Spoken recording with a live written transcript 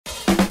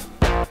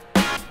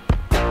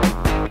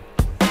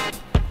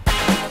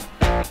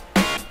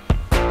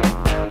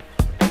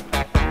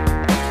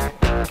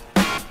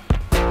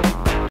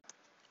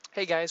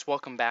Hey guys,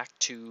 welcome back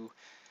to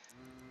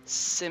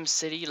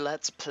SimCity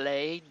Let's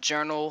Play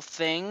Journal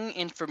Thing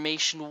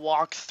Information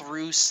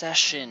Walkthrough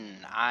Session.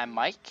 I'm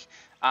Mike.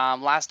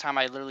 Last time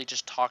I literally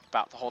just talked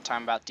about the whole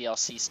time about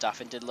DLC stuff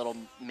and did little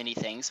mini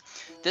things.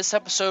 This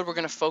episode we're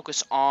going to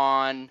focus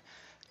on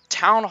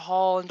town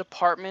hall and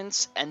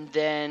departments, and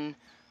then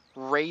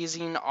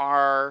raising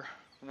our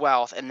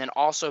wealth, and then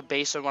also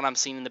based on what I'm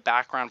seeing in the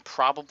background,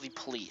 probably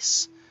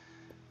police.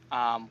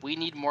 We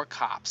need more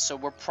cops, so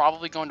we're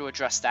probably going to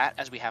address that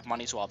as we have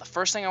money as well. The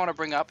first thing I want to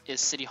bring up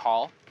is City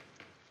Hall.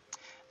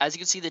 As you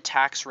can see, the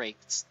tax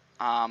rates.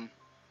 We're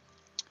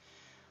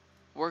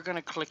going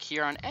to click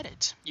here on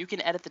Edit. You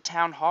can edit the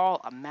town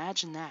hall.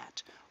 Imagine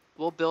that.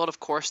 We'll build, of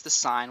course, the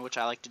sign, which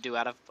I like to do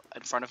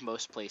in front of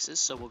most places,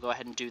 so we'll go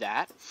ahead and do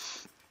that.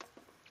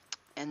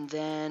 And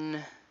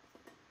then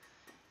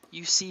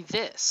you see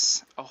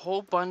this. A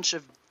whole bunch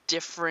of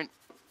different,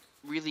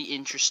 really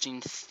interesting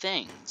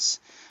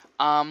things.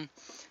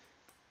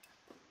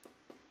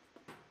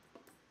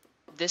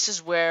 This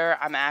is where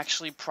I'm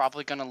actually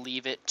probably going to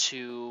leave it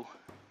to...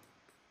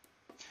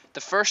 The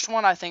first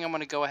one, I think I'm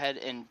going to go ahead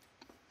and...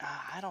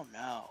 I don't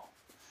know.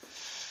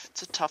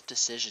 It's a tough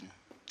decision.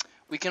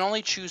 We can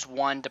only choose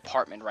one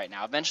department right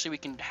now. Eventually we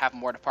can have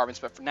more departments,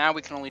 but for now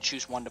we can only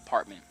choose one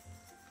department.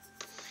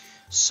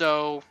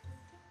 So,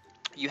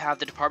 you have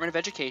the Department of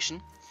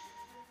Education,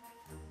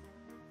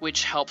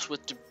 which helps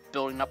with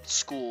building up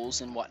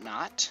schools and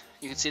whatnot.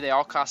 You can see they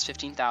all cost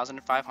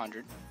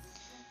 $15,500.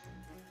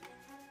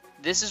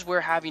 This is where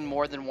having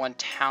more than one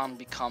town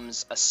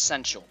becomes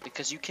essential,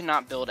 because you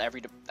cannot build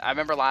every... I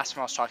remember last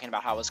time I was talking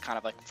about how it was kind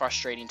of like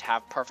frustrating to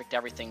have perfect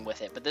everything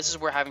with it, but this is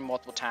where having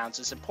multiple towns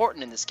is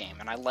important in this game,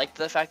 and I like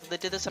the fact that they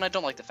did this, and I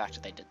don't like the fact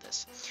that they did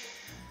this.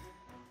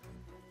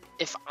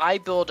 If I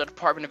build a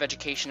Department of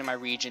Education in my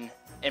region,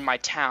 in my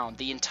town,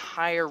 the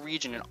entire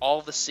region and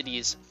all the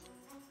cities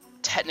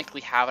technically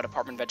have a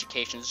Department of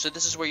Education. So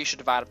this is where you should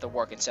divide up the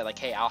work and say, like,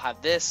 hey, I'll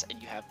have this,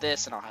 and you have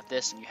this, and I'll have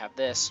this, and you have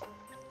this.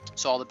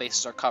 So all the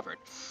bases are covered.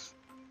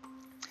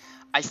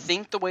 I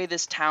think the way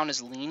this town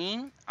is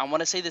leaning, I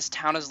want to say this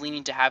town is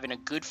leaning to having a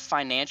good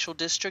financial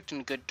district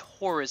and a good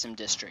tourism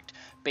district,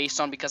 based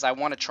on because I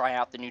want to try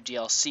out the new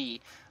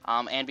DLC,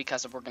 and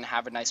because we're going to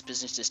have a nice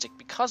business district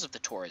because of the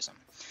tourism.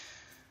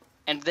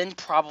 And then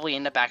probably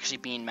end up actually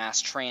being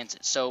mass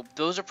transit. So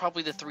those are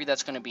probably the three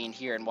that's going to be in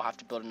here, and we'll have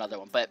to build another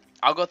one. But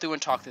I'll go through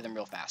and talk through them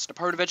real fast.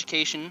 Department of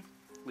Education,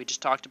 we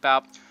just talked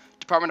about.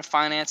 Department of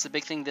Finance, the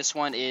big thing this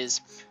one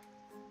is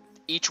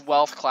each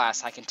wealth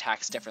class I can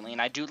tax differently. And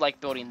I do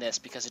like building this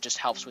because it just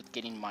helps with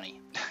getting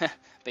money,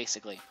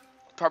 basically.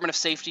 Department of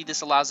Safety,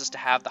 this allows us to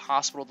have the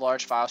hospital, the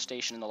large fire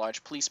station, and the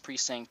large police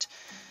precinct.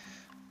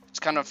 It's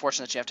kind of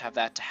unfortunate that you have to have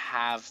that to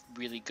have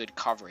really good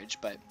coverage,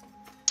 but...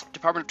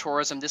 Department of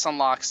Tourism, this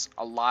unlocks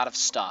a lot of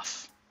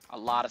stuff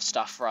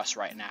for us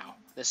right now.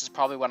 This is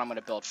probably what I'm going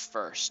to build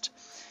first.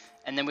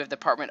 And then we have the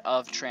Department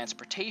of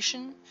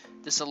Transportation.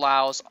 This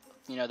allows,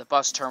 you know, the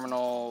bus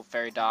terminal,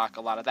 ferry dock,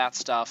 a lot of that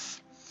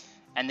stuff.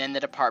 And then the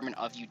Department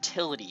of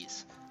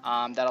Utilities,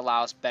 that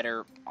allows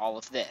better all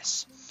of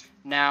this.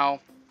 Now,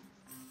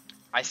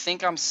 I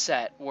think I'm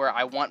set where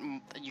I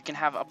want, you can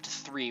have up to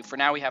 3. For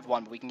now we have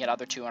 1, but we can get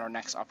other 2 on our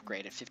next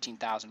upgrade at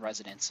 15,000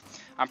 residents.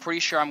 I'm pretty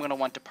sure I'm going to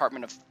want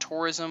Department of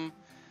Tourism,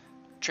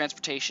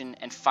 Transportation,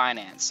 and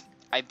Finance.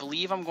 I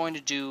believe I'm going to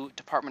do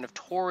Department of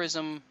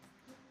Tourism,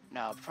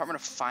 no, Department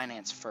of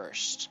Finance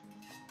first.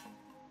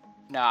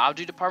 No, I'll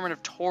do Department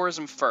of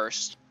Tourism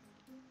first,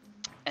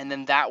 and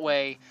then that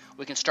way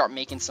we can start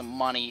making some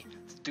money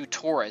through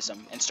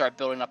tourism and start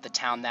building up the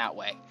town that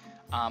way.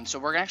 So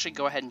we're going to actually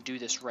go ahead and do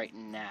this right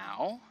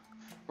now.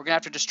 We're going to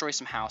have to destroy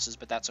some houses,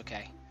 but that's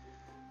okay.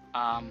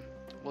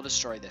 We'll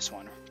destroy this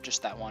one,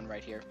 just that one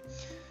right here.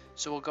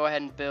 So we'll go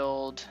ahead and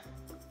build...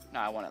 No,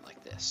 I want it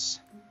like this.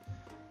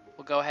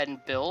 We'll go ahead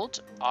and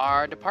build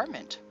our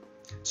department.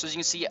 So as you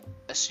can see,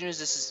 as soon as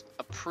this is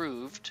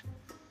approved,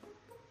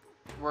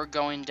 we're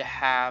going to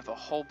have a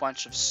whole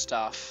bunch of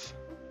stuff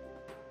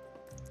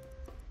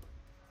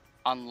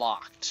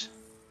unlocked.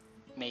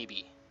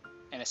 Maybe.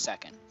 In a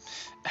second.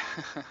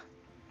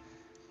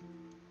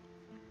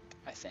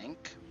 I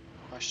think.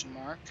 Question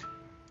mark.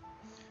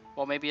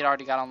 Well, maybe it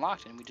already got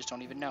unlocked and we just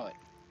don't even know it.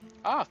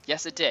 Oh,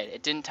 yes it did.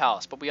 It didn't tell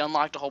us, but we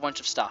unlocked a whole bunch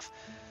of stuff.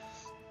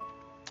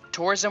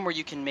 Tourism, where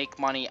you can make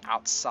money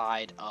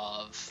outside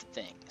of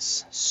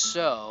things.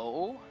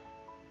 So,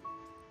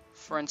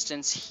 for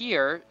instance,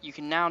 here, you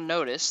can now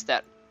notice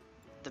that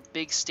the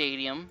big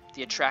stadium,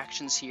 the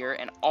attractions here,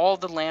 and all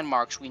the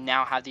landmarks we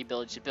now have the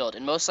ability to build.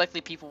 And most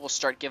likely people will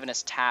start giving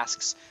us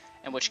tasks,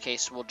 in which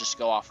case we'll just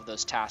go off of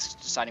those tasks,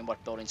 deciding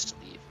what buildings to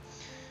leave.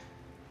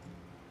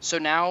 So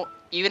now,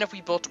 even if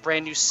we built a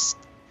brand new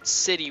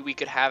city, we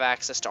could have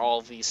access to all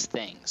of these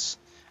things.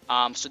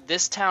 So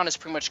this town is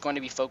pretty much going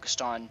to be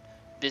focused on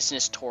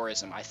business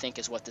tourism, I think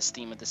is what this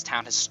theme of this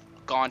town has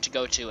gone to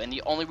go to. And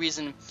the only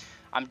reason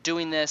I'm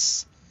doing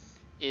this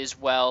is,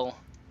 well...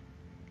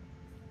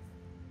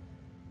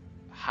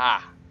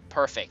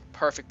 Perfect.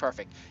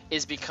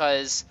 Is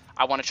because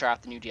I want to try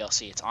out the new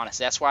DLC. It's honest.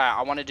 That's why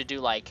I wanted to do,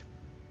 like,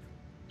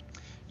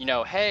 you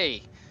know,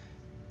 hey,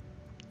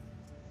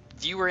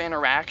 viewer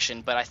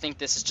interaction, but I think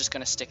this is just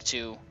going to stick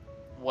to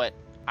what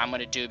I'm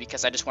going to do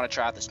because I just want to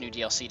try out this new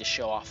DLC to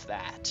show off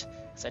that.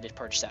 So I did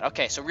purchase that.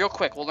 Okay, so real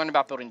quick, we'll learn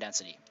about building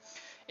density.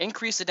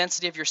 Increase the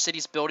density of your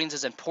city's buildings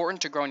is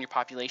important to growing your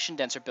population.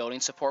 Denser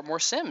buildings support more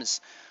Sims,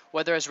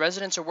 whether as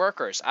residents or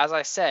workers. As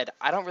I said,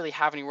 I don't really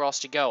have anywhere else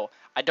to go.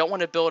 I don't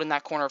want to build in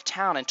that corner of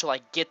town until I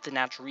get the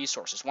natural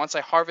resources. Once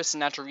I harvest the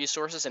natural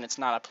resources and it's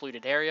not a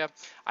polluted area,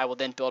 I will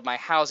then build my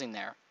housing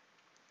there.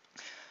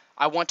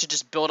 I want to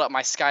just build up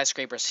my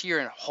skyscrapers here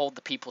and hold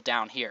the people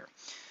down here.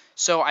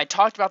 So I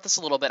talked about this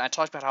a little bit. I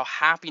talked about how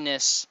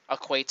happiness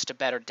equates to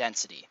better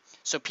density.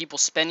 So people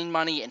spending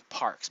money in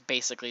parks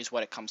basically is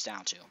what it comes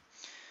down to.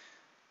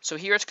 So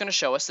here it's going to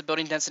show us the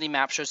building density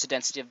map shows the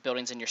density of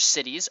buildings in your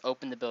cities.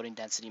 Open the building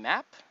density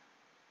map.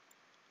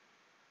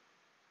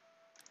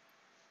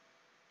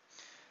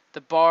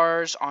 The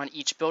bars on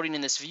each building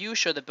in this view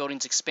show the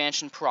building's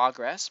expansion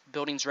progress.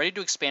 Buildings ready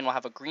to expand will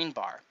have a green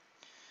bar.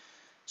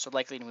 So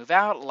likely to move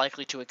out,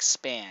 likely to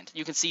expand.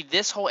 You can see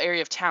this whole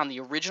area of town, the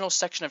original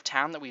section of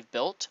town that we've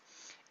built,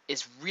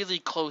 is really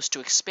close to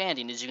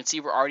expanding. As you can see,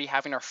 we're already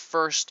having our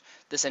first,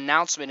 this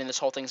announcement and this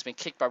whole thing's been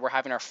kicked by, we're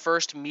having our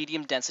first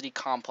medium density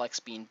complex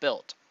being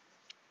built.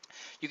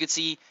 You can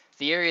see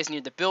the areas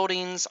near the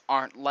buildings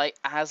aren't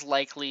as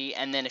likely,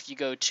 and then if you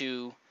go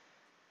to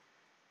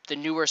the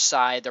newer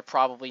side, they're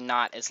probably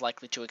not as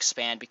likely to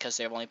expand because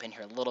they've only been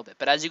here a little bit.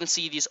 But as you can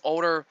see, these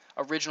older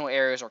original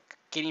areas are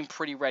getting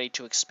pretty ready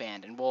to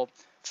expand, and we'll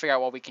figure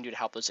out what we can do to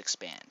help those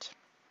expand.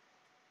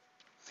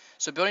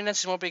 So building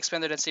densities won't be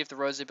expanded density if the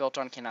roads they built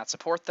on cannot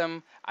support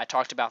them. I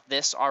talked about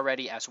this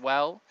already as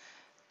well.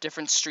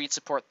 Different streets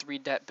support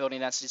 3 building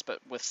densities, but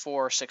with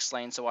 4 or 6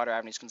 lanes, the wider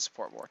avenues can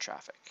support more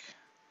traffic.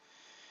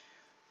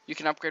 You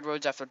can upgrade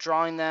roads after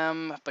drawing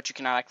them, but you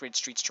cannot upgrade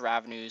streets to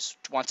avenues.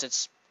 Once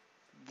it's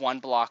 1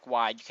 block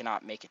wide, you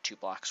cannot make it 2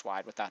 blocks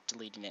wide without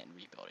deleting it and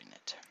rebuilding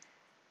it.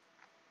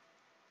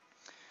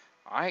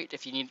 Alright,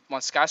 if you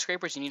want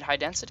skyscrapers, you need high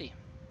density.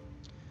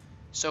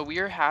 So we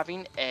are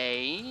having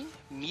a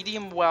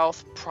medium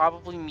wealth,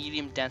 probably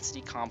medium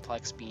density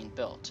complex being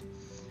built.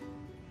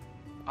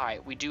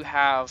 Alright, we do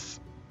have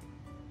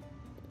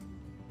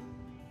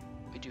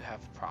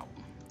a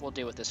problem. We'll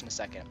deal with this in a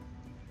second.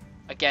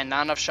 Again,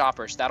 not enough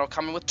shoppers. That'll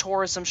come in with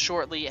tourism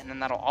shortly, and then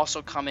that'll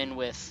also come in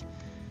with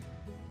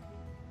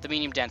the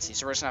medium density,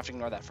 so we're just going to have to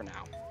ignore that for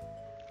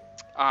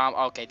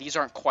now. Okay, these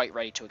aren't quite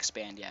ready to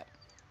expand yet.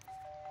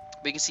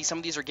 But you can see some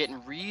of these are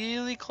getting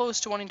really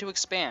close to wanting to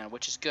expand,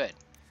 which is good.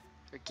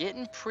 They're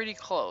getting pretty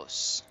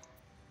close.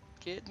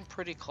 Getting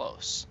pretty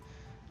close.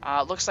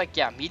 Looks like,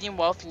 yeah, medium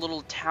wealth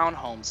little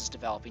townhomes is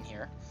developing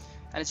here.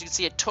 And as you can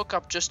see, it took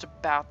up just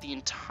about the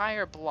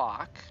entire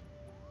block.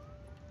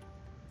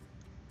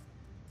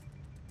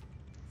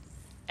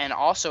 And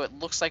also, it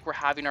looks like we're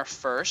having our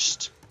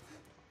first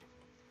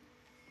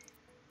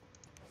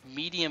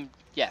medium,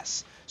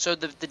 yes. So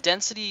the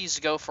densities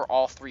go for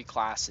all 3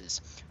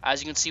 classes.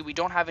 As you can see, we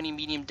don't have any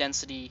medium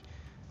density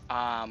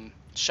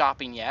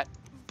shopping yet,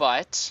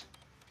 but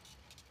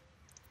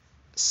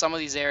some of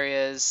these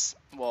areas,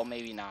 well,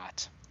 maybe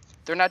not.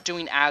 They're not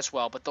doing as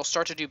well, but they'll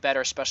start to do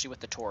better, especially with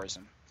the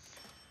tourism.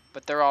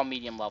 But they're all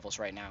medium levels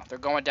right now. They're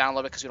going down a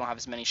little bit because we don't have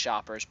as many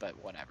shoppers,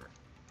 but whatever.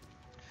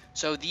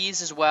 So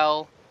these as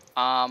well,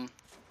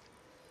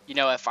 you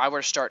know, if I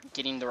were to start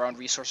getting their own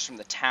resources from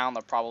the town,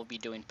 they'll probably be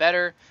doing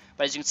better.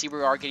 But as you can see,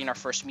 we are getting our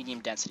first medium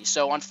density.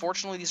 So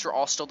unfortunately, these are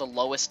all still the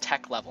lowest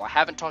tech level. I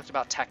haven't talked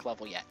about tech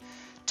level yet.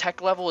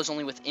 Tech level is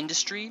only with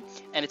industry,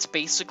 and it's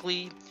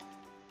basically,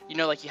 you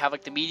know, like you have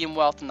like the medium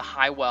wealth and the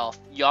high wealth.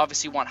 You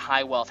obviously want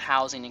high wealth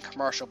housing and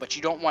commercial, but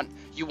you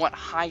want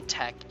high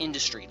tech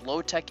industry.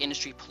 Low tech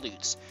industry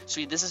pollutes.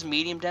 So this is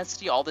medium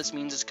density. All this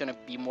means it's going to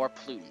be more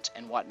pollutant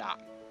and whatnot.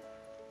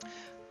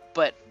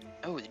 But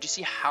oh, did you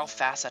see how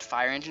fast that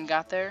fire engine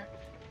got there?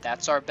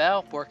 That's our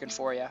bell working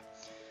for you.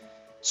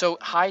 So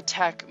high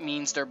tech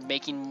means they're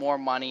making more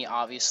money,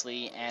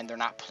 obviously, and they're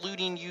not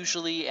polluting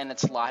usually, and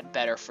it's a lot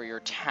better for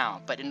your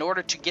town. But in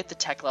order to get the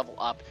tech level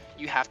up,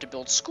 you have to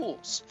build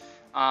schools.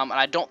 And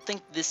I don't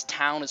think this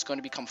town is going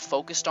to become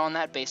focused on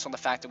that based on the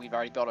fact that we've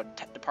already built a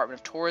Department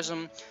of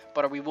Tourism,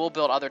 but we will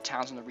build other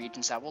towns in the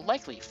regions that will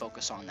likely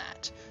focus on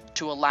that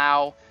to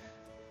allow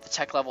the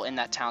tech level in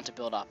that town to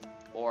build up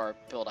or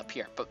build up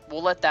here. But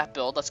we'll let that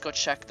build. Let's go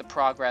check the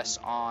progress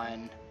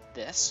on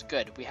this.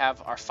 Good. We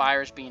have our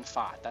fires being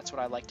fought. That's what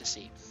I like to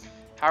see.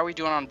 How are we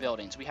doing on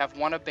buildings? We have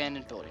 1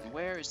 abandoned building.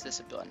 Where is this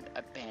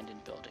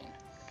abandoned building?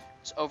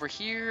 It's over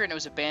here, and it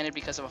was abandoned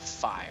because of a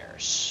fire.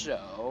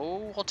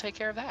 So we'll take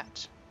care of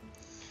that.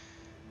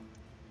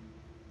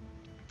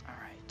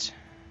 Alright.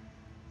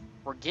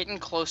 We're getting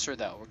closer,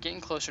 though. We're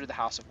getting closer to the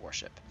House of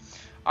Worship.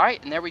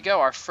 Alright, and there we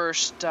go. Our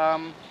first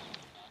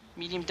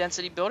medium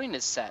density building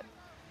is set.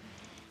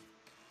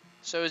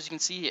 So as you can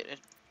see, it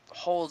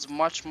holds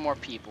much more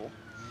people.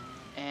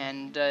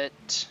 And I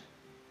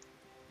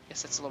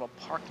guess that's a little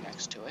park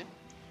next to it.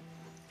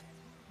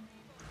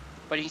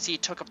 But you can see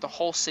it took up the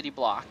whole city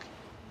block.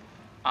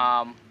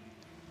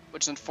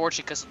 which is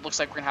unfortunate because it looks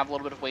like we're going to have a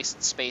little bit of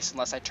wasted space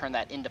unless I turn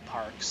that into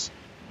parks.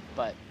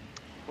 But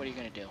what are you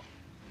going to do?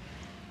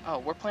 Oh,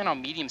 we're playing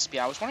on medium speed.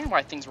 I was wondering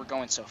why things were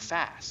going so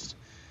fast.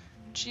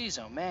 Jeez,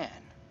 oh man.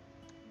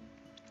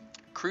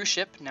 Cruise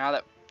ship, now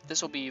that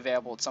this will be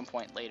available at some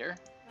point later.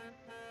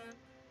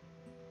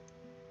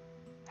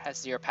 Has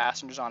 0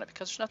 passengers on it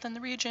because there's nothing in the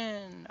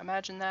region.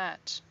 Imagine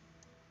that.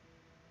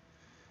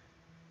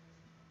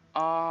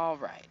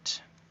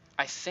 Alright.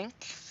 I think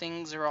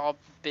things are all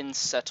been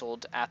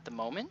settled at the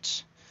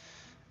moment.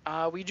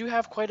 We do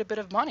have quite a bit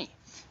of money.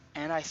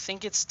 And I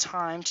think it's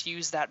time to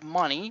use that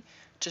money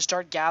to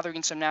start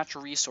gathering some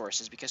natural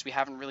resources because we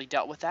haven't really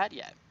dealt with that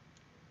yet.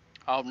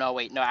 Oh, no,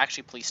 wait. No,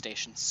 actually, police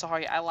station.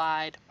 Sorry, I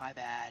lied. My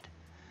bad.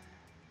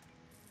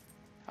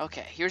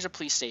 Okay, here's a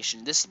police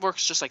station. This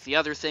works just like the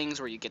other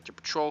things where you get your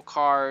patrol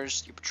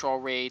cars, your patrol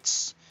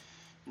rates,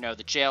 you know,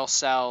 the jail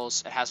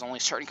cells. It has only a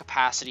certain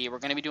capacity. We're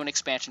going to be doing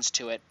expansions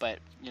to it, but,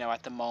 you know,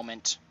 at the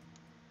moment,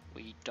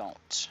 we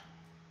don't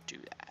do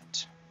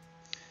that.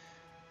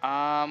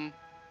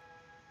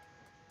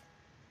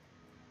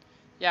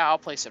 Yeah, I'll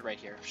place it right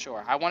here.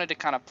 Sure. I wanted to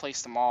kind of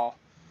place them all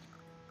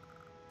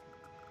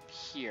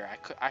here.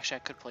 I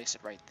could place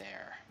it right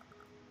there.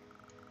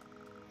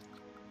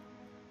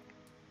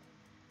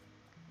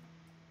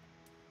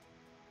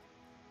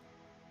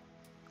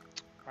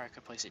 Or I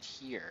could place it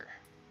here.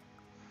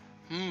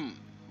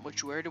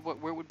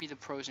 Where would be the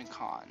pros and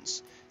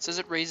cons? It says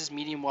it raises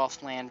medium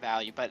wealth land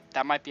value, but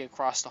that might be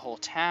across the whole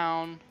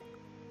town.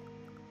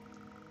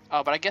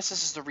 Oh, but I guess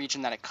this is the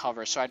region that it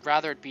covers, so I'd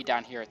rather it be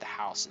down here at the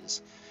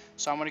houses.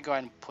 So I'm going to go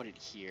ahead and put it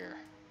here.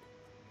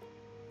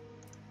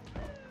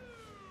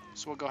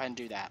 So we'll go ahead and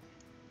do that.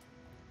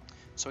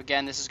 So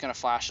again, this is going to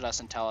flash at us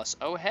and tell us,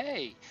 oh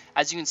hey,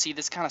 as you can see,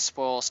 this kind of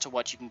spoils to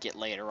what you can get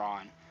later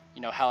on.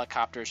 You know,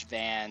 helicopters,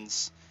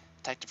 vans,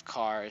 detective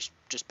cars,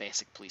 just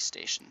basic police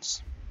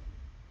stations.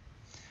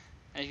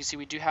 And you can see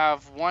we do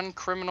have one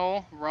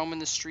criminal roaming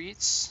the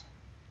streets.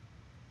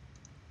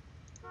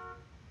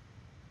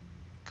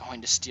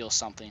 Going to steal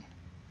something.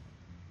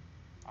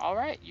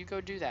 Alright, you go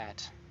do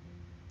that.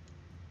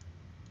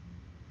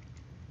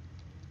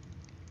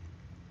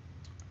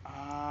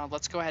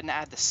 Let's go ahead and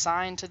add the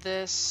sign to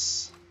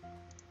this.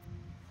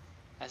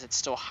 As it's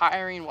still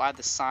hiring, we'll add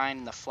the sign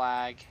and the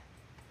flag.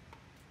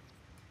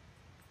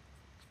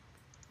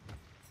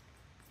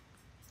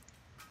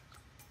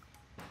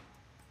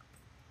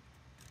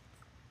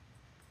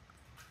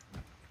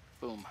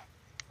 Boom.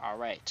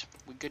 Alright,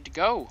 we're good to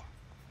go.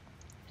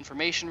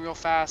 Information real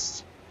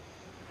fast.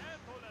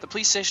 The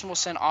police station will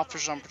send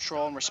officers on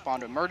patrol and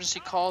respond to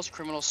emergency calls.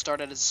 Criminals start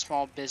out as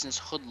small business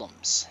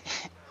hoodlums.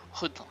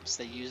 Hoodlums,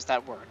 they use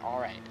that word.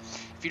 Alright.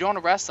 If you don't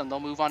arrest them,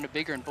 they'll move on to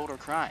bigger and bolder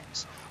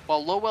crimes.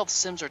 While low-wealth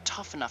Sims are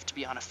tough enough to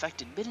be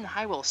unaffected, mid- and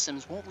high-wealth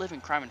Sims won't live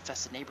in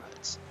crime-infested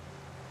neighborhoods.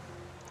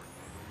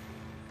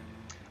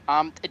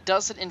 It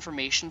does an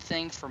information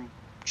thing from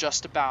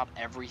just about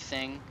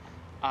everything.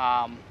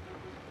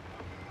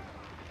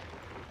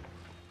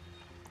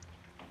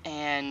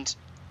 And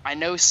I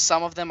know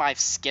some of them I've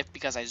skipped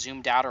because I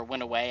zoomed out or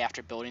went away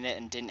after building it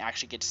and didn't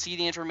actually get to see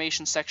the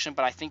information section,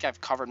 but I think I've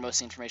covered most of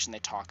the information they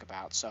talk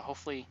about, so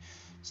hopefully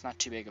it's not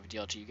too big of a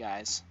deal to you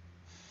guys.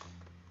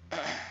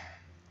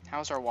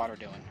 How's our water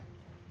doing?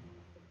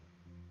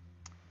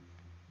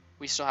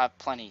 We still have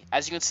plenty.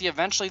 As you can see,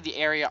 eventually the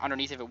area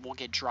underneath of it will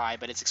get dry,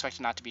 but it's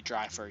expected not to be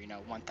dry for,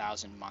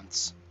 1,000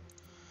 months.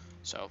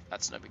 So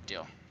that's no big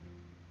deal.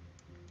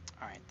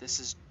 Alright, this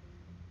is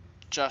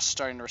just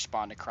starting to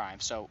respond to crime,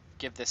 so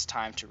give this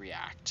time to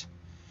react.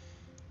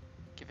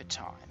 Give it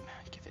time.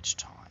 Give it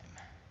time.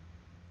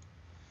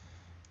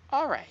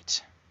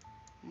 Alright.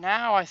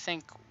 Now I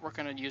think we're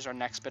going to use our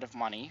next bit of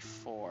money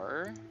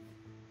for...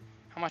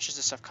 How much does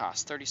this stuff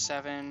cost?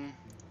 37...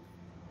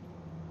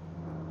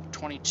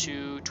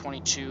 22,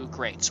 22,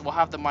 great. So we'll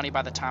have the money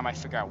by the time I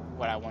figure out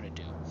what I want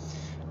to do.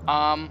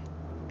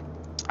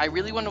 I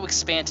really want to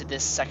expand to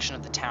this section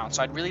of the town,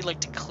 so I'd really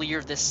like to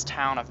clear this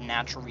town of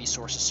natural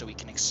resources so we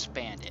can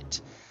expand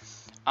it.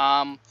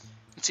 You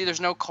can see there's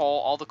no coal,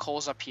 all the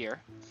coal's up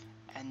here.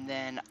 And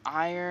then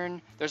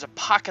iron, there's a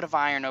pocket of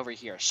iron over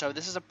here. So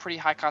this is a pretty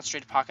high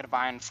concentrated pocket of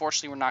iron.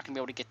 Unfortunately, we're not going to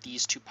be able to get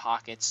these two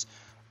pockets.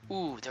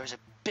 Ooh, there's a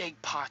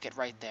big pocket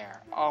right there.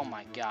 Oh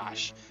my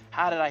gosh.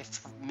 How did I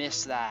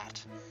miss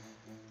that?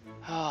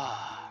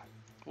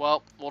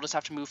 Well, we'll just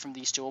have to move from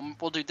these two.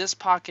 We'll do this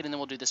pocket and then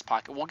we'll do this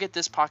pocket. We'll get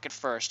this pocket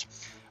first.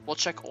 We'll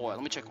check oil.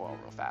 Let me check oil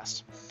real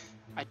fast.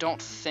 I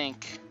don't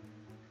think...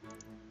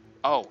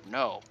 Oh,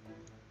 no.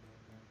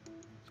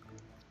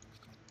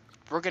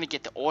 We're going to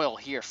get the oil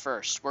here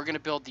first. We're going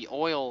to build the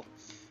oil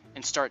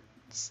and start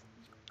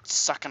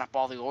sucking up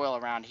all the oil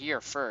around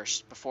here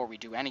first before we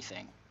do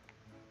anything.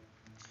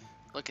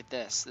 Look at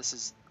this. This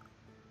is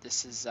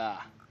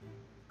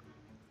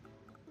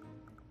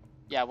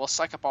yeah, we'll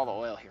suck up all the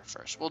oil here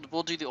first.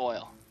 We'll do the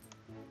oil.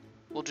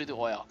 We'll do the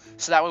oil.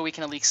 So that way we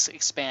can at least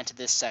expand to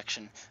this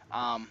section.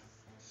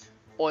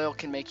 Oil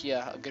can make you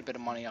a good bit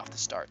of money off the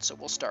start, so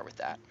we'll start with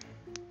that.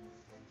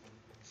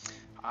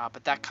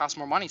 But that costs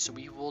more money, so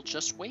we will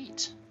just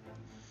wait.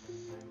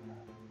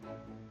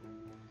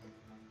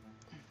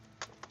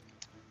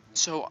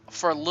 So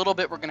for a little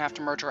bit, we're gonna have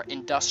to merge our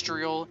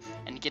industrial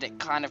and get it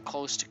kind of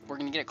close to. We're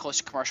gonna get it close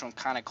to commercial and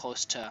kind of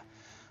close to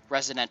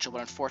residential.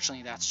 But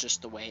unfortunately, that's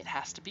just the way it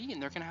has to be,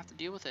 and they're gonna have to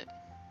deal with it.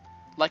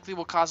 Likely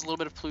will cause a little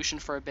bit of pollution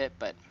for a bit,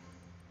 but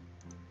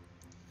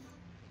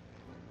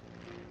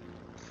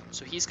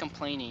so he's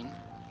complaining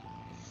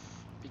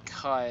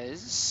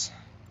because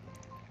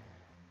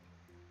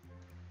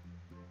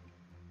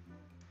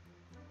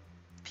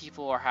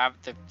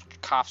the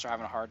cops are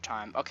having a hard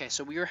time. Okay,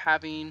 so we are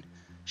having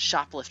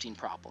shoplifting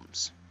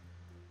problems.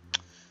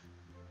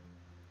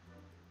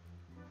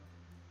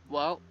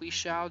 Well, we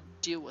shall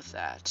deal with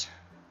that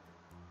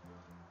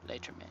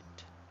later,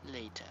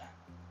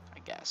 I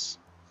guess.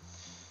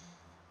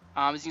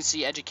 As you can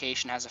see,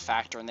 education has a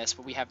factor in this,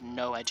 but we have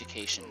no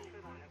education.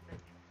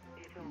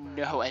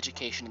 No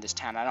education in this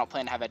town. I don't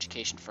plan to have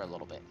education for a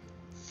little bit.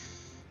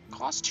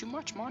 Costs too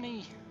much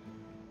money.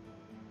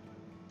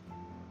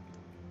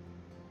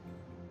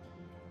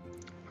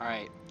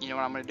 Alright, you know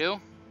what I'm going to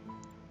do?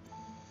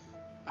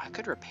 I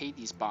could repay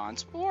these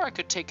bonds, or I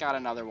could take out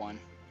another one.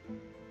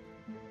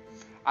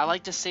 I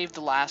like to save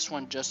the last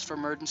one just for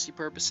emergency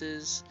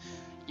purposes,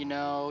 you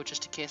know,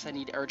 just in case I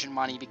need urgent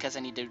money because I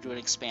need to do an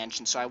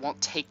expansion, so I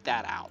won't take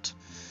that out.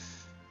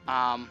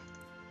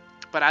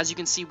 But as you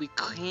can see, we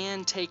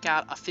can take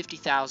out a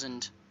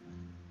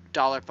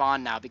 $50,000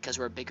 bond now because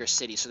we're a bigger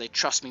city, so they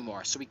trust me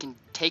more. So we can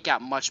take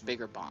out much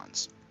bigger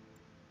bonds.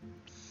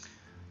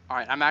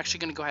 Alright, I'm actually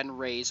going to go ahead and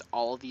raise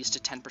all of these to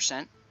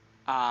 10%.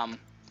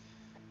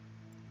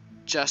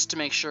 Just to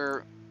make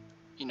sure,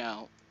 you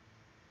know,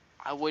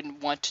 I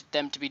wouldn't want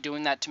them to be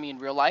doing that to me in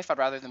real life. I'd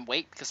rather them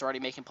wait because they're already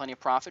making plenty of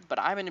profit. But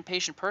I'm an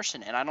impatient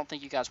person, and I don't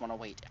think you guys want to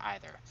wait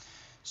either.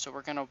 So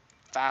we're going to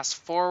fast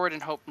forward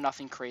and hope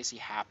nothing crazy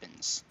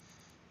happens.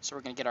 So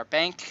we're going to get our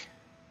bank,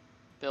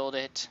 build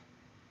it,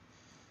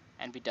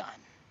 and be done.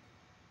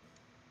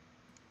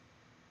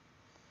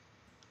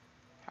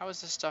 How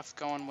is this stuff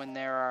going when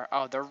there are...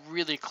 Oh, they're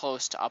really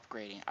close to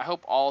upgrading. I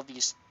hope all of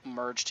these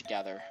merge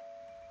together.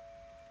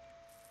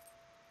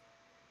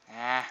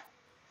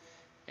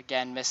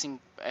 Again, missing...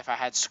 If I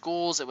had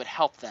schools, it would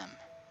help them.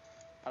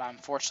 But I'm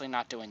unfortunately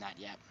not doing that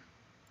yet.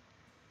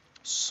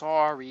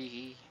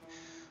 Sorry.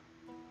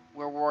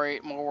 We're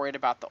more worried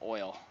about the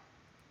oil.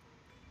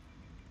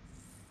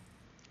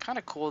 Kind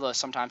of cool though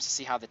sometimes to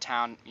see how the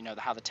town, you know,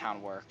 how the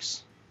town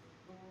works.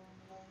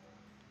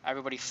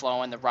 Everybody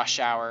flowing, the rush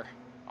hour.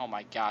 Oh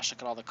my gosh,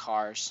 look at all the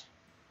cars.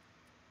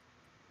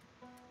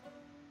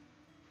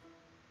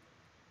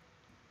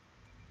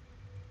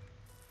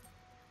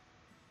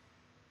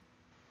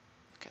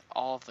 Look at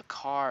all of the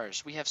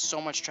cars. We have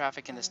so much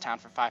traffic in this town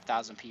for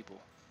 5,000 people.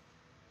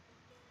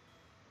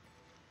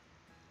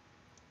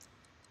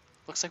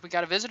 Looks like we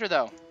got a visitor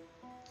though.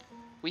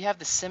 We have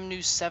the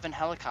SimNews 7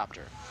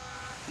 helicopter.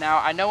 Now,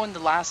 I know in the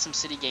last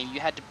SimCity game you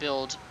had to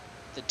build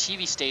the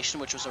TV station,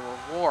 which was a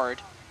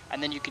reward,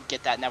 and then you could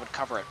get that and that would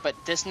cover it. But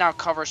this now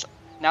covers,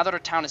 now that our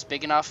town is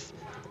big enough,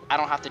 I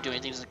don't have to do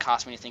anything, it doesn't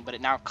cost me anything, but it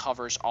now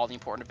covers all the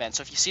important events.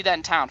 So if you see that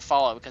in town,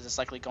 follow it because it's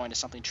likely going to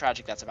something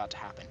tragic that's about to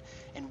happen.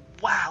 And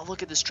wow,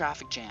 look at this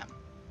traffic jam.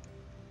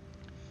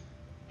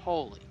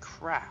 Holy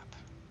crap.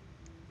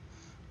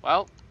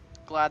 Well,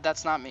 glad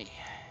that's not me.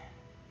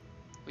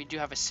 We do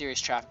have a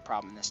serious traffic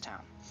problem in this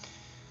town.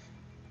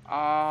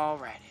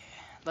 Alrighty.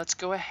 Let's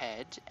go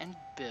ahead and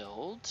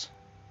build.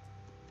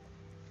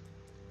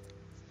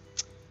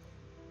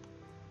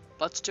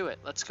 Let's do it.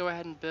 Let's go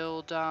ahead and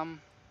build our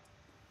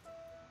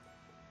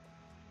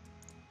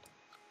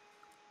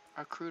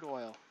crude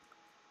oil.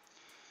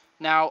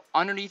 Now,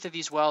 underneath of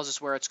these wells is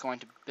where it's going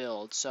to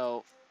build.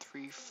 So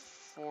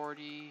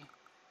 340,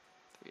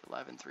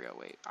 311,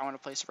 308. I want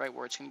to place it right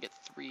where it's going to get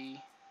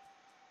 3.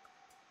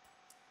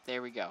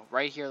 There we go.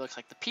 Right here looks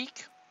like the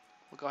peak.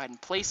 We'll go ahead and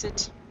place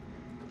it.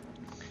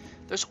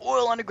 There's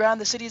oil underground.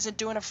 The city isn't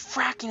doing a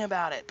fracking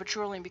about it.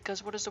 Petroleum,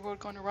 because what is the world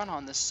going to run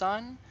on? The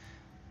sun?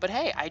 But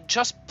hey, I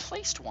just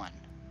placed one.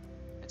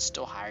 It's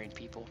still hiring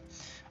people.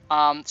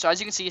 So as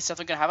you can see, it's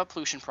definitely going to have a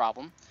pollution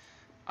problem.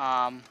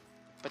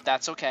 But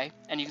that's okay.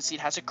 And you can see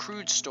it has a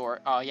crude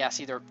store. Yeah,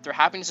 see, their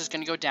happiness is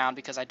going to go down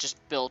because I just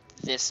built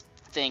this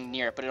thing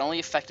near it. But it only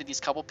affected these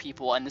couple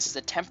people, and this is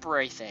a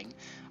temporary thing.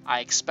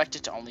 I expect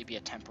it to only be a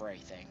temporary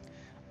thing.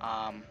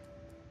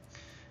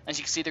 As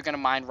you can see, they're going to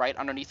mine right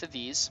underneath of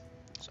these.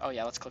 Oh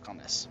yeah, let's click on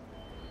this.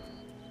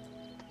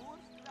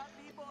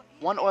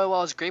 One oil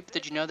well is great, but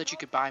did you know that you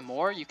could buy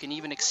more? You can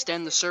even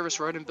extend the service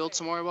road and build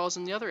some oil wells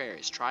in the other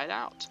areas. Try it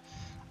out.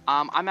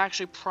 I'm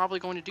actually probably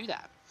going to do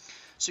that.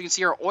 So you can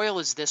see our oil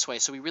is this way,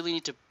 so we really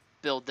need to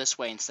build this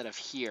way instead of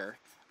here.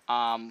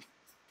 So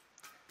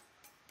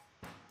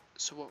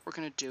what we're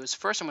going to do is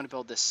first I'm going to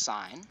build this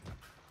sign.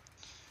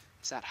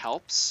 Because that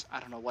helps. I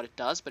don't know what it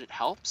does, but it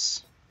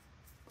helps.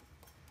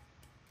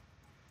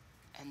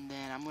 And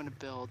then I'm going to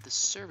build the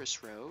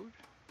service road.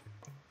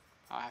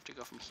 I'll have to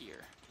go from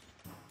here.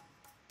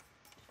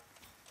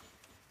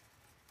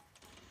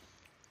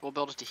 We'll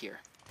build it to here.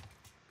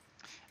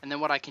 And then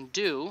what I can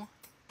do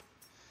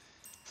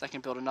is I can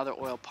build another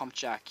oil pump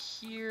jack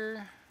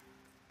here.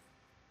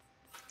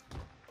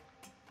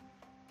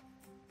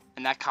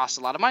 And that costs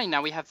a lot of money.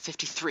 Now we have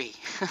 53.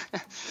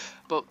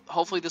 But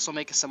hopefully this will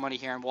make us some money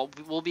here, and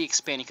we'll be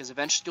expanding, because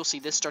eventually you'll see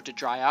this start to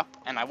dry up,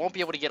 and I won't be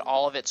able to get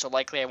all of it, so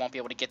likely I won't be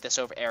able to get this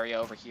area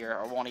over here,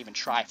 or won't even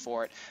try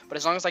for it. But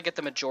as long as I get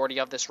the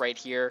majority of this right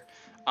here,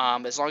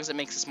 as long as it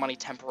makes us money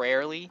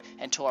temporarily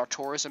until our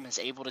tourism is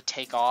able to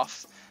take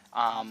off,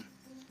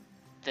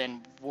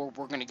 then we're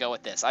going to go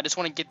with this. I just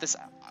want to get this,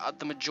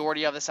 the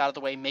majority of this out of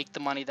the way, make the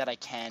money that I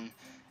can,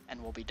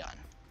 and we'll be done.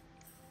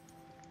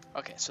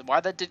 Okay, so while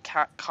that did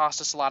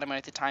cost us a lot of money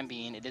at the time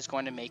being, it is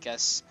going to make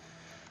us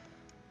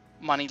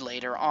money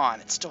later on.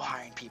 It's still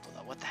hiring people,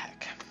 though. What the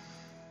heck?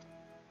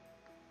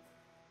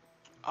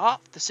 Oh,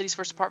 the city's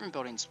first apartment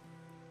buildings.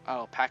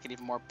 Oh, pack it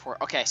even more poor.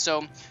 Okay,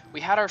 so we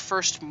had our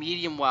first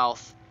medium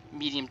wealth,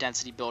 medium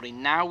density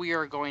building. Now we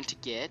are going to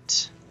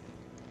get...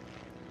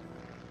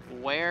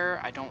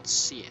 Where? I don't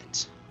see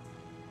it.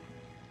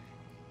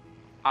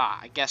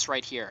 Ah, I guess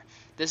right here.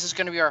 This is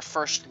going to be our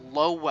first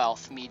low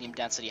wealth, medium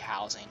density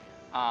housing,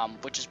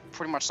 which is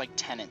pretty much like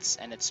tenants,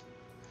 and it's...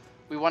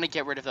 We want to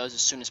get rid of those as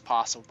soon as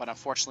possible, but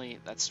unfortunately,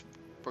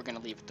 we're going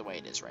to leave it the way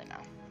it is right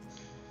now.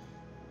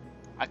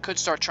 I could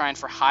start trying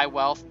for high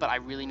wealth, but I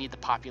really need the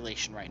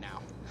population right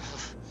now.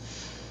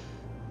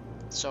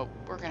 So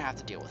we're going to have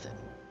to deal with it.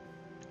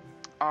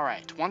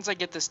 Alright, once I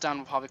get this done,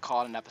 we'll probably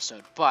call it an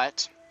episode,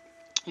 but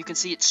you can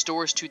see it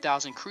stores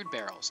 2,000 crude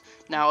barrels.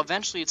 Now,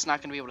 eventually, it's not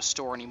going to be able to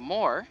store any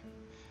more,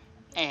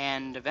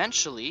 and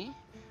eventually...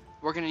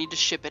 we're going to need to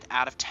ship it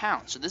out of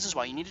town. So this is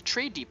why you need a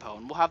trade depot,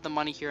 and we'll have the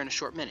money here in a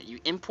short minute. You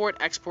import,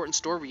 export, and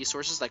store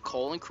resources like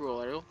coal and crude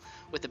oil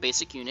with the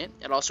basic unit.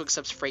 It also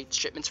accepts freight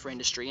shipments for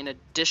industry and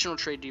additional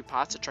trade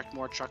depots attract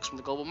more trucks from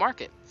the global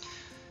market.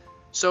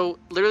 So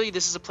literally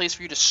this is a place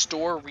for you to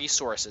store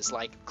resources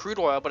like crude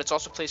oil, but it's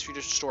also a place for you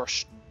to store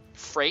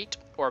freight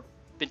or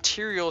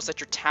materials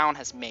that your town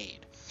has made.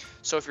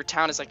 So if your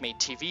town has like made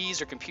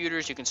TVs or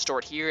computers, you can store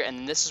it here,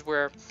 and this is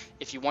where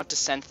if you want to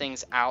send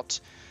things out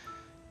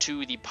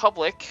to the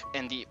public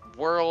and the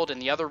world and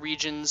the other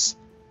regions,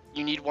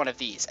 you need one of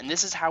these. And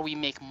this is how we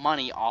make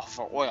money off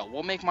of our oil.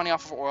 We'll make money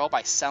off of oil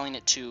by selling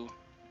it to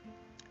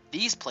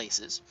these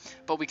places,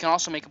 but we can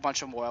also make a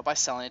bunch of oil by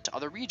selling it to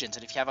other regions.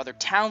 And if you have other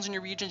towns in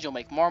your regions, you'll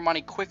make more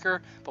money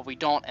quicker, but we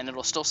don't, and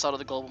it'll still sell to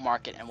the global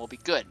market and we'll be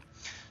good.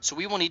 So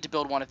we will need to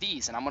build one of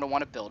these, and I'm going to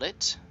want to build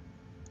it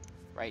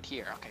right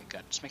here. Okay,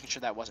 good. Just making sure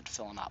that wasn't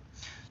filling up.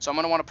 So I'm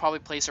going to want to probably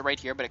place it right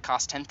here, but it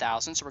costs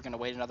 10,000, so we're going to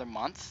wait another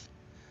month.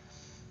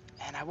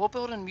 And I will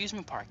build an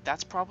amusement park.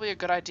 That's probably a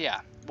good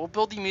idea. We'll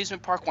build the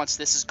amusement park once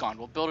this is gone.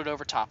 We'll build it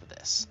over top of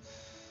this.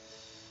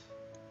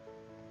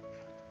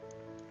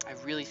 I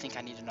really think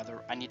I need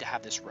to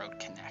have this road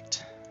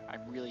connect. I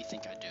really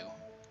think I do.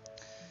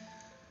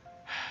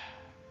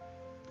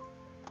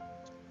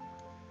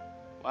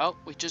 Well,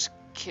 we just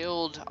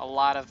killed a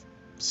lot of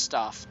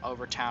stuff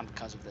over town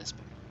because of this.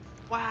 But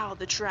wow,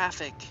 the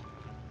traffic.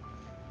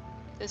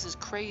 This is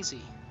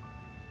crazy.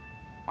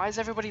 Why is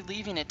everybody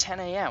leaving at 10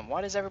 a.m.?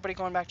 What is everybody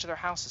going back to their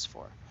houses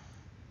for?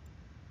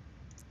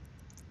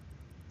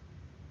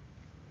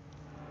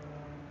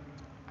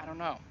 I don't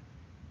know.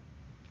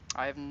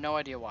 I have no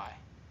idea why.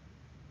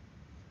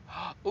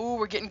 Ooh,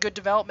 we're getting good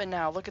development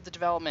now. Look at the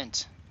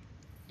development.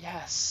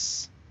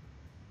 Yes.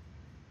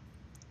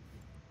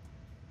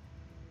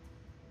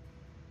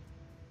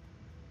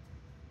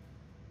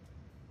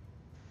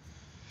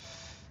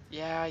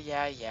 Yeah,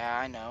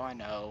 I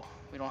know.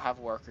 We don't have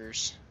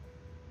workers.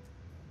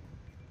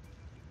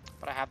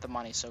 But I have the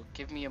money, so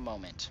give me a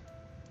moment.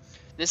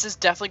 This is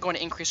definitely going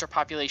to increase our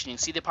population. You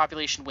can see the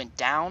population went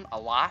down a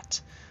lot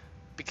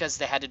because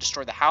they had to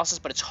destroy the houses,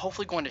 but it's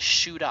hopefully going to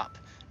shoot up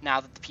now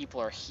that the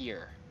people are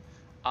here.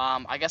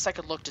 I guess I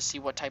could look to see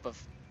what type of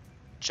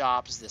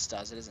jobs this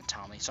does. It doesn't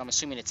tell me, so I'm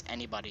assuming it's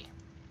anybody.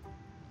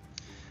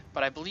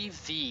 But I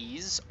believe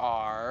these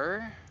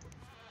are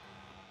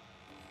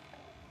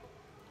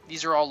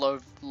all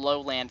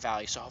low land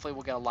value, so hopefully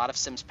we'll get a lot of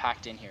Sims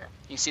packed in here.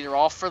 You can see they're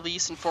all for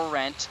lease and for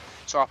rent,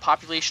 so our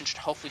population should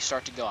hopefully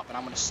start to go up. And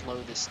I'm going to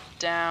slow this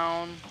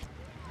down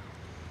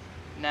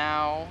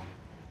now.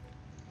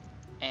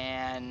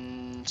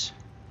 And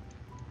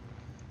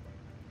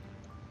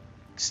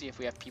see if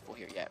we have people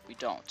here yet. We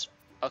don't.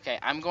 Okay,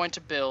 I'm going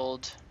to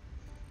build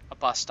a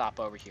bus stop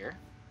over here.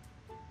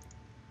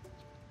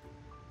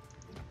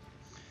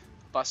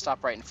 Bus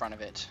stop right in front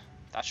of it.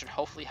 That should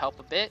hopefully help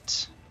a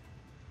bit.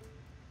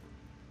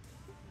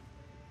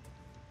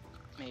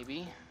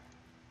 Maybe.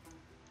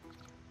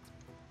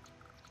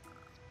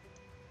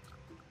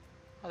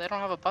 Oh, they don't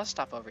have a bus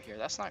stop over here.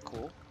 That's not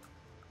cool.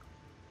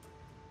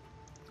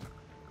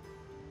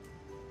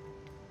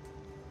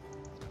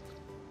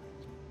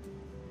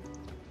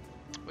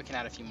 We can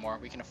add a few more.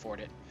 We can afford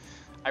it.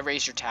 I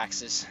raised your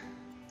taxes.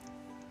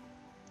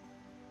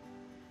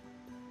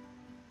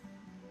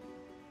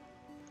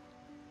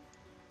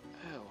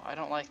 Oh, I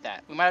don't like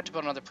that. We might have to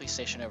build another police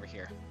station over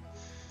here.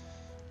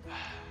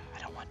 I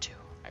don't want to.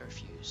 I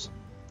refuse.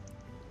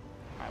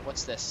 Alright,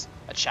 what's this?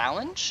 A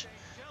challenge?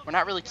 We're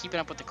not really keeping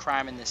up with the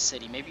crime in this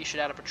city. Maybe you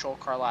should add a patrol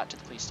car lot to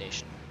the police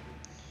station.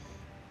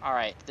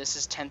 Alright, this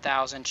is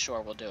 10,000.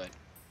 Sure, we'll do it.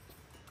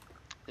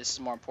 This is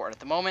more important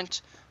at the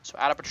moment. So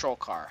add a patrol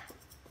car.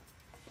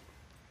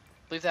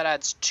 I believe that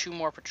adds 2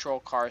 more patrol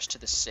cars to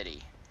the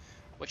city,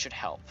 which should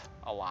help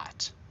a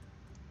lot.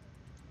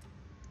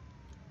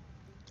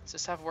 Does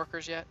this have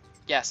workers yet?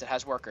 Yes, it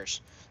has workers.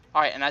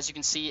 Alright, and as you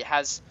can see, it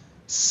has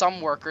some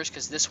workers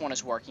because this one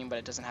is working, but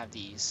it doesn't have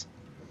these.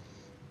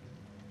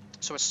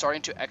 So it's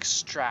starting to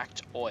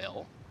extract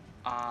oil.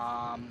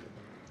 Yeah,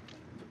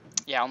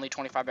 only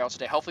 25 barrels a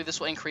day. Hopefully this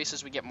will increase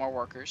as we get more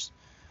workers.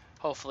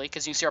 Hopefully,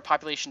 because you can see our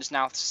population is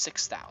now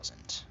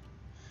 6,000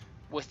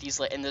 with these,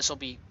 and this will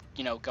be,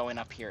 you know, going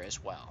up here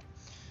as well.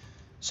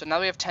 So now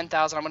that we have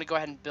 10,000, I'm going to go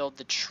ahead and build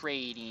the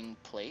trading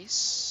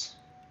place.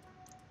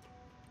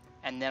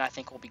 And then I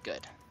think we'll be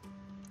good.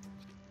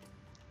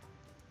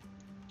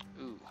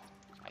 Ooh,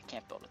 I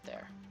can't build it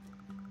there.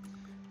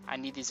 I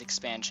need these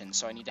expansions,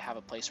 so I need to have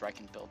a place where I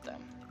can build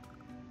them.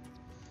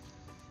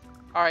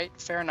 Alright,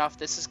 fair enough.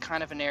 This is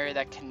kind of an area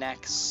that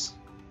connects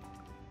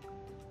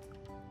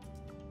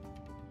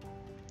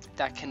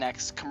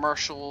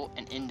commercial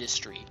and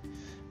industry.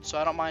 So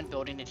I don't mind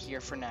building it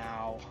here for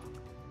now.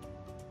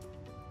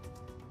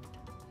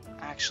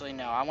 Actually,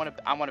 no, I want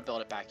to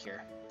build it back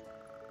here.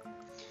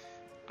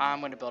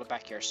 I'm going to build it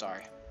back here,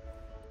 sorry.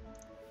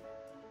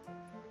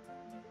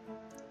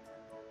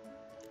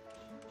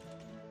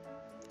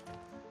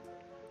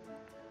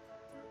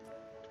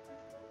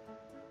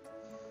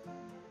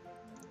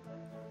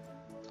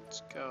 Let's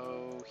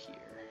go here.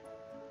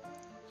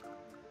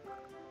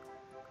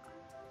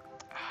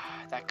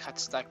 That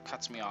cuts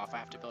me off. I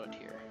have to build it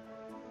here.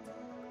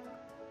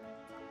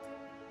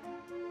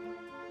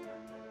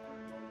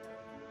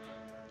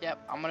 Yep,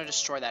 I'm gonna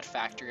destroy that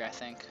factory, I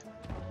think.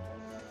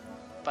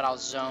 But I'll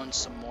zone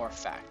some more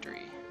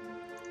factory.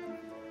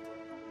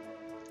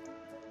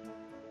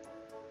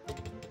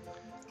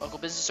 Local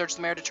business search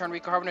the mayor to turn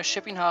Rico Harbor into a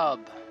shipping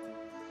hub.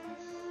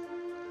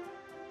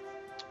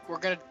 We're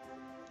gonna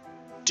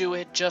do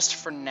it just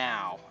for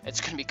now.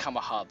 It's gonna become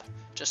a hub.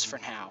 Just for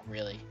now,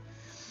 really.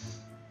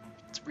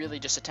 It's really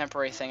just a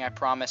temporary thing, I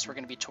promise. We're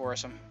gonna be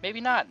tourism.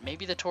 Maybe not.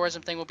 Maybe the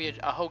tourism thing will be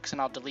a hoax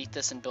and I'll delete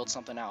this and build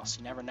something else.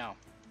 You never know.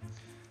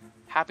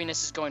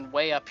 Happiness is going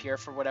way up here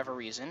for whatever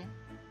reason.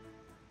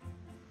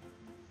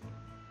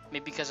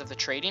 Maybe because of the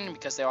trading and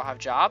because they all have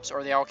jobs,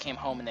 or they all came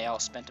home and they all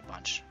spent a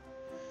bunch.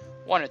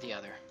 One or the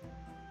other.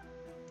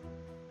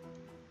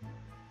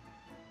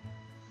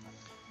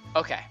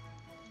 Okay.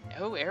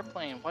 Oh,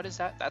 airplane. What is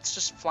that? That's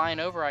just flying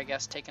over, I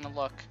guess, taking a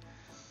look.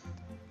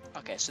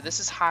 Okay, so this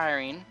is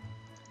hiring,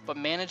 but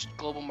managed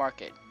global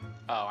market.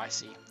 Oh, I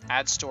see.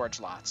 Add storage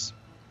lots.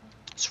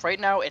 So right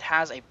now it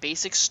has a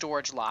basic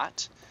storage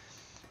lot.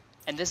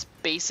 And this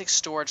basic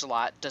storage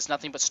lot does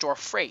nothing but store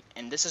freight.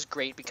 And this is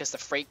great because the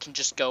freight can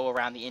just go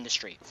around the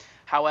industry.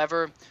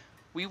 However,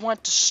 we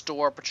want to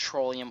store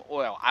petroleum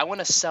oil. I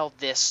want to sell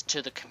this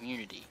to the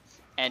community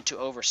and to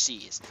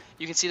overseas.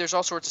 You can see there's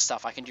all sorts of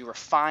stuff. I can do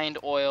refined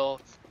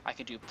oil. I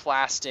can do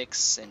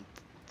plastics and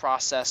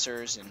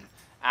processors and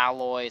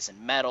alloys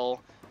and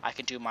metal. I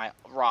can do my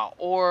raw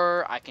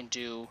ore. I can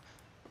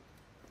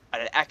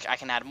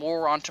add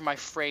more onto my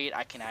freight.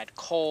 I can add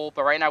coal,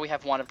 but right now we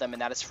have one of them,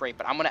 and that is freight.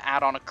 But I'm going to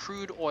add on a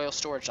crude oil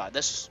storage lot.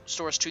 This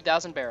stores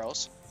 2,000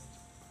 barrels,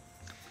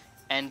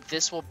 and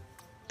this will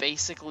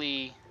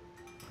basically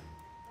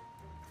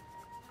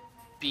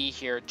be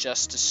here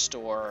just to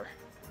store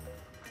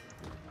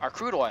our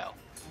crude oil.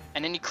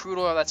 And any crude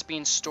oil that's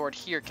being stored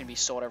here can be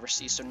sold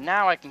overseas. So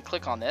now I can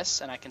click on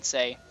this, and I can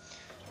say,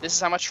 this is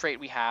how much freight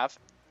we have,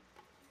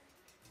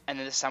 and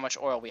then this is how much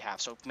oil we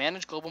have. So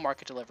manage global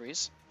market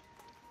deliveries.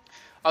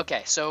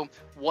 Okay, so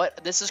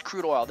this is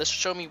crude oil. This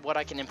will show me what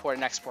I can import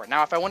and export.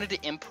 Now, if I wanted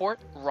to import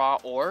raw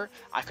ore,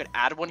 I could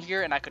add one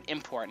here and I could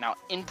import. Now,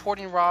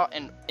 importing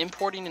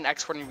and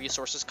exporting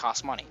resources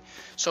costs money.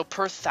 So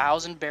per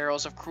 1,000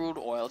 barrels of crude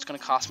oil, it's going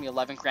to cost me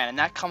 11 grand, and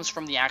that comes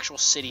from the actual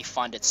city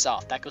fund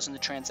itself. That goes in the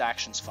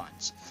transactions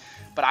funds.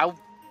 But I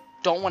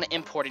don't want to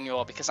import any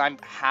oil because I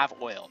have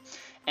oil,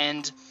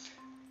 and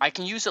I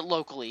can use it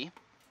locally.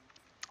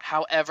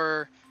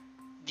 However,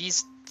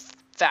 these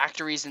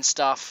factories and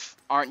stuff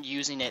aren't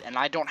using it, and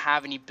I don't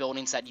have any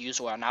buildings that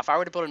use oil. Now, if I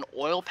were to build an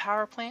oil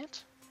power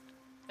plant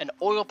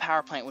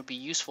would be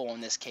useful in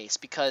this case,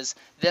 because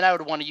then I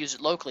would want to use it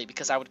locally,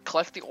 because I would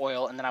collect the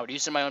oil and then I would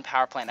use it in my own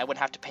power plant and I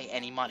wouldn't have to pay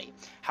any money.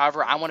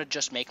 However, I want to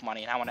just make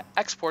money, and I want to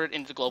export it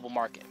into the global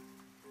market.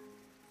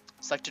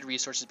 Selected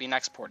resources being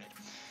exported.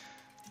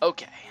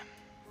 Okay.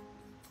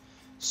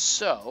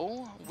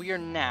 So, we are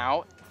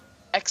now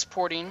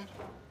exporting.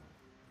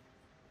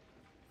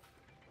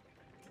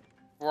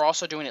 We're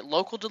also doing it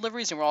local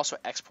deliveries, and we're also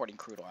exporting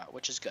crude oil,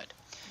 which is good.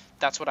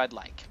 That's what I'd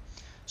like.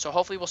 So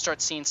hopefully we'll start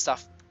seeing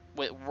stuff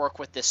work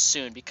with this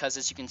soon, because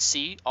as you can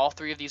see, all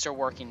 3 of these are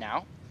working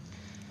now.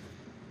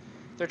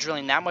 They're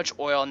drilling that much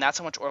oil, and that's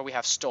how much oil we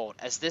have stored.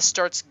 As this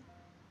starts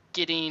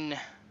getting,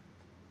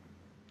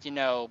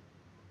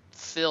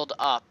 filled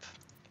up,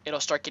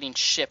 it'll start getting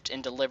shipped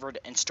and delivered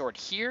and stored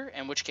here,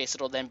 in which case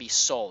it'll then be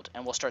sold,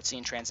 and we'll start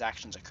seeing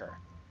transactions occur.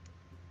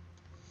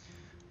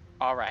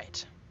 All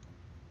right.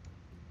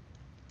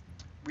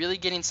 really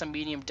getting some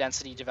medium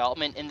density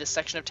development in this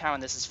section of town,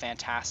 and this is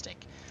fantastic.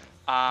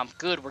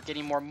 Good, we're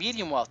getting more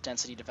medium wealth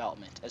density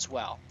development as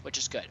well, which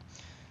is good.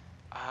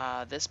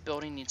 This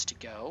building needs to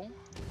go.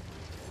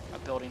 A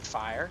building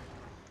fire.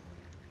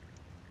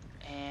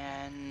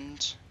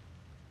 And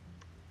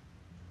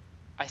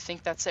I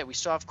think that's it. We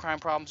still have crime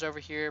problems over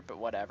here, but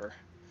whatever.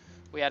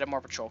 We added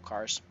more patrol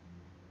cars.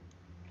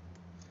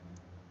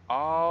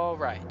 All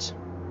right.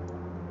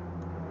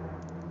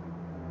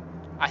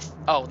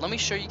 Oh, let me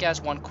show you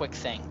guys one quick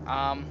thing.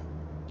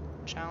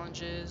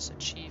 Challenges,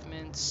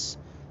 achievements,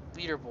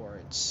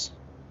 leaderboards,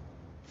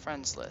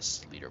 friends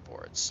list,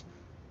 leaderboards.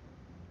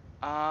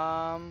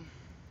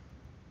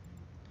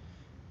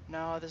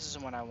 No, this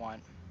isn't what I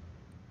want.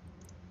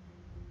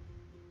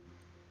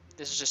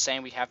 This is just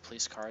saying we have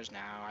police cars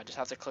now. I just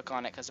have to click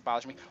on it because it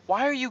bothers me.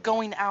 Why are you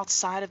going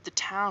outside of the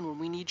town when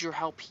we need your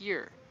help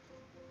here?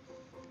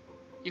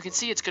 You can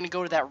see it's going to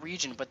go to that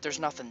region, but there's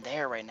nothing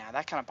there right now.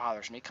 That kind of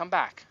bothers me. Come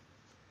back.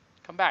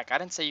 Come back. I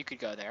didn't say you could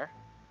go there.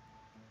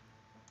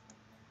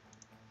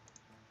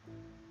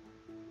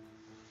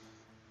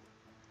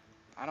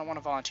 I don't want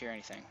to volunteer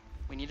anything.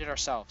 We need it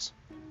ourselves.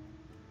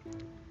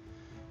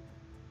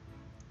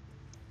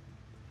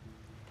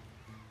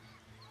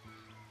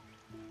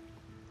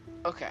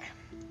 Okay.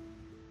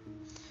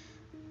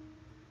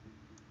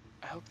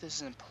 I hope this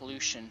isn't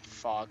pollution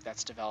fog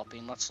that's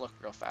developing. Let's look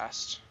real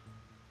fast.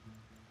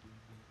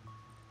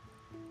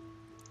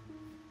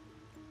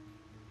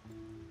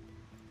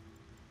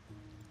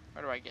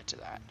 Where do I get to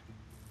that?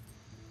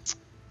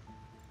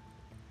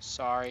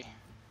 Sorry.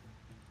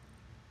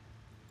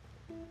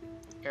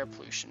 Air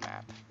pollution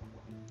map.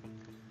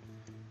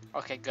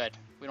 Okay, good.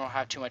 We don't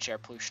have too much air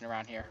pollution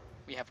around here.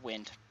 We have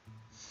wind.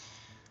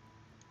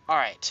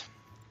 Alright.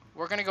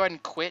 We're going to go ahead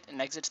and quit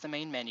and exit to the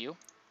main menu.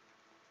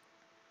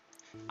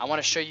 I want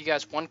to show you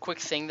guys one quick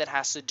thing that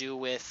has to do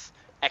with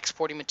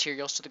exporting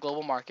materials to the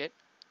global market.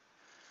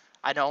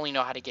 I don't only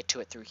know how to get to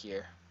it through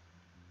here.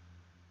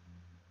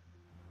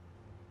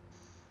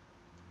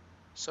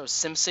 So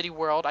SimCity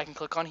World, I can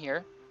click on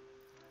here.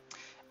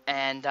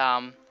 And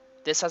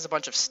this has a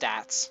bunch of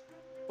stats,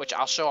 which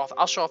I'll show off.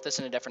 I'll show off this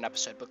in a different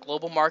episode. But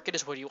global market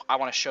is what I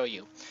want to show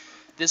you.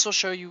 This will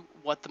show you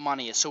what the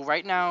money is. So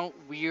right now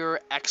we're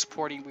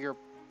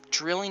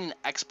drilling and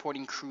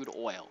exporting crude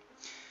oil.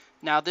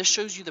 Now this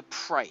shows you the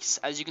price.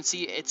 As you can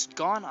see, it's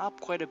gone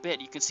up quite a bit.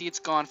 You can see it's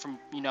gone from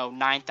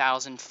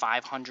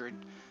 9,500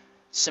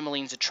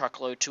 simoleons a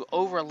truckload to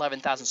over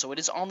 11,000. So it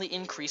is on the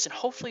increase, and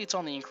hopefully it's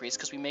on the increase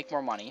because we make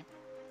more money.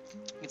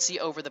 You can see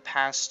over the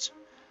past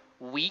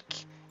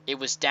week it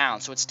was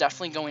down, so it's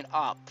definitely going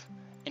up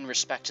in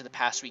respect to the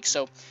past week.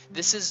 So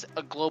this is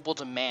a global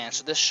demand.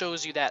 So this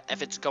shows you that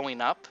if it's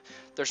going up,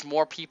 there's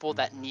more people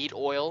that need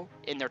oil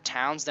in their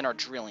towns than are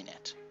drilling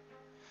it.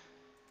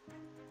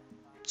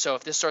 So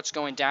if this starts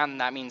going down, then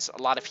that means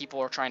a lot of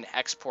people are trying to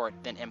export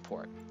than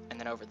import. And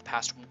then over the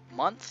past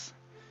month,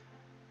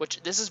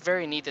 which this is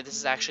very neat that this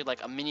is actually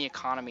like a mini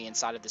economy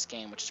inside of this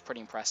game, which is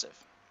pretty impressive.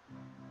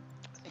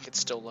 I think it's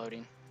still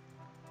loading.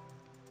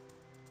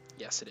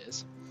 Yes, it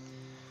is.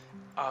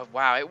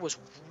 Wow, it was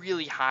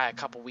really high a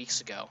couple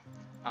weeks ago,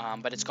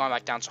 but it's gone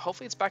back down. So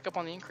hopefully it's back up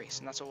on the increase,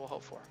 and that's what we'll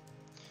hope for.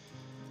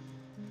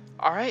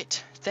 All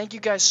right, thank you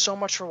guys so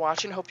much for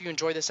watching. Hope you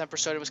enjoyed this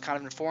episode. It was kind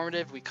of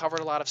informative. We covered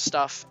a lot of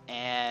stuff,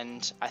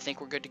 and I think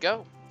we're good to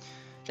go.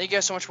 Thank you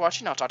guys so much for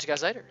watching. I'll talk to you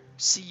guys later.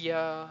 See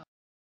ya.